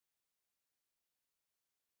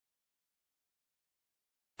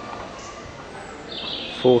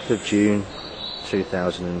4th of June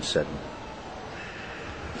 2007.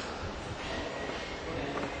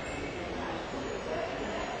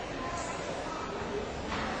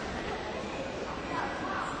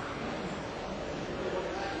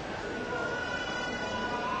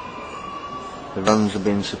 The runs have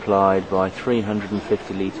been supplied by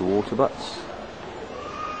 350 litre water butts,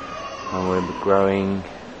 and we're growing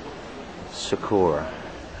Sakura.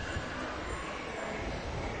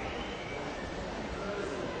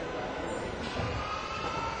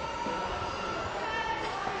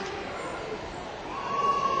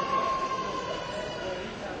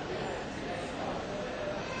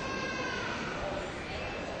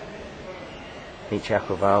 Each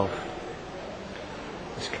aqua valve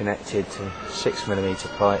is connected to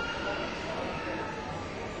 6mm pipe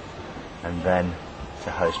and then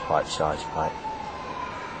to hose pipe size pipe,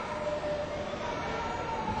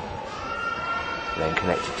 then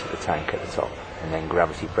connected to the tank at the top, and then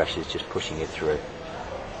gravity pressure is just pushing it through.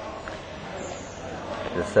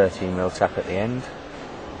 The 13mm tap at the end,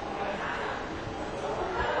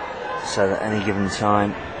 so that at any given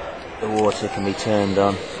time the water can be turned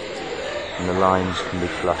on and the lines can be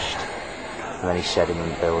flushed of any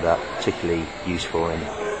sediment build up, particularly useful in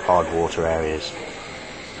hard water areas.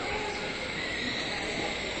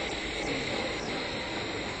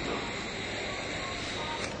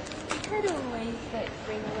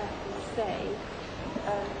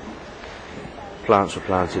 Plants were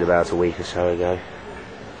planted about a week or so ago,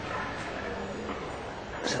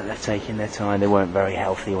 so they're taking their time. They weren't very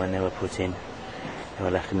healthy when they were put in. They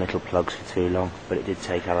were left in little plugs for too long, but it did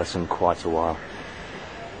take Alison quite a while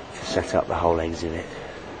to set up the whole exhibit.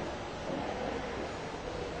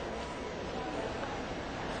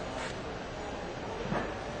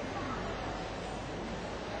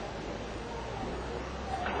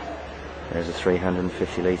 There's a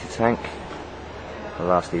 350 litre tank. It'll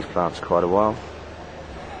last these plants quite a while.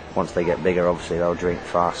 Once they get bigger, obviously they'll drink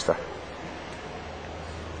faster.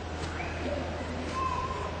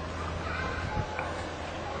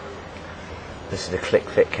 This is a click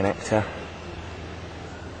fit connector,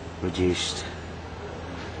 reduced,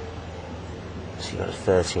 so you've got a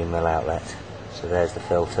 13mm outlet. So there's the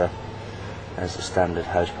filter, there's the standard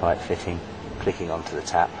hose pipe fitting, clicking onto the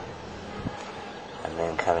tap, and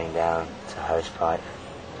then coming down to hose pipe,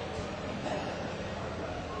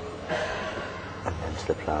 and then to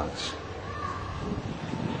the plants.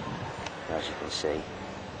 As you can see,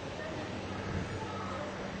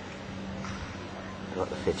 I've got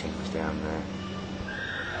the fittings down there.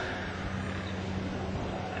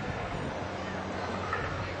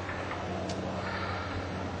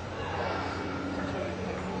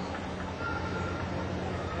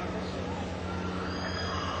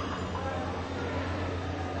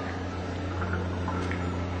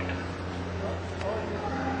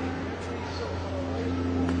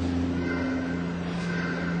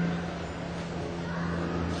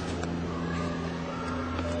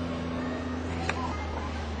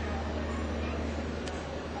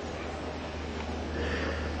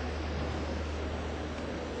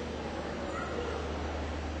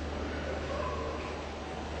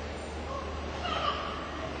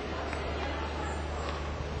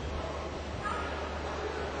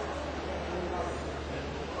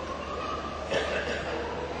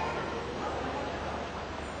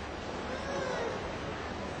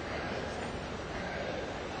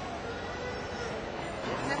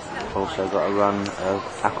 Also got a run of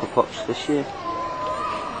aquapots this year.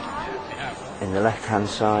 In the left hand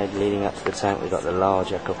side leading up to the tank we've got the large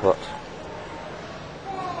aquapot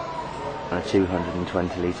and a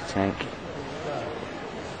 220 litre tank,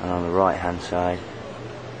 and on the right hand side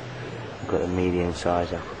we've got a medium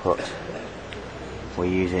sized aquapot. We're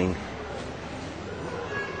using,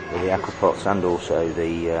 with the aquapots and also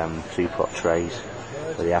the 2 pot trays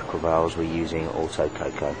for the aqua valves, we're using auto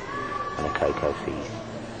cocoa and a cocoa feed.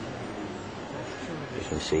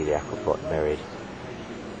 You can see the aquapot buried.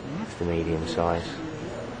 It's the medium size,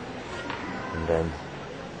 and then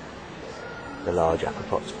the large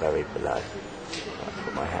aquapot's buried below. I'll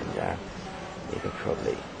put my hand down. You can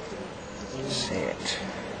probably see it.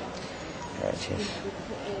 There it is.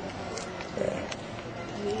 There.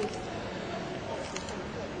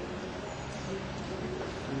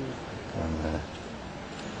 And there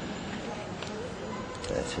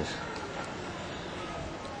it is.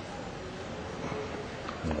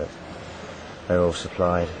 But they're all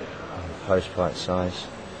supplied hose pipe size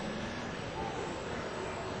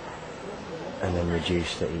and then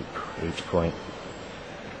reduced at each point.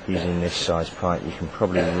 Using this size pipe you can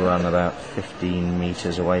probably run about 15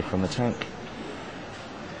 metres away from the tank.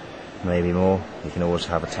 maybe more. You can always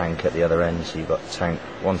have a tank at the other end, so you've got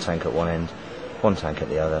one tank at one end, one tank at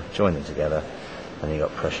the other, join them together, and you've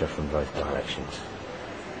got pressure from both directions.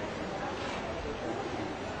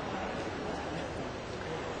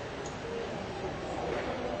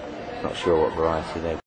 Not sure what variety they're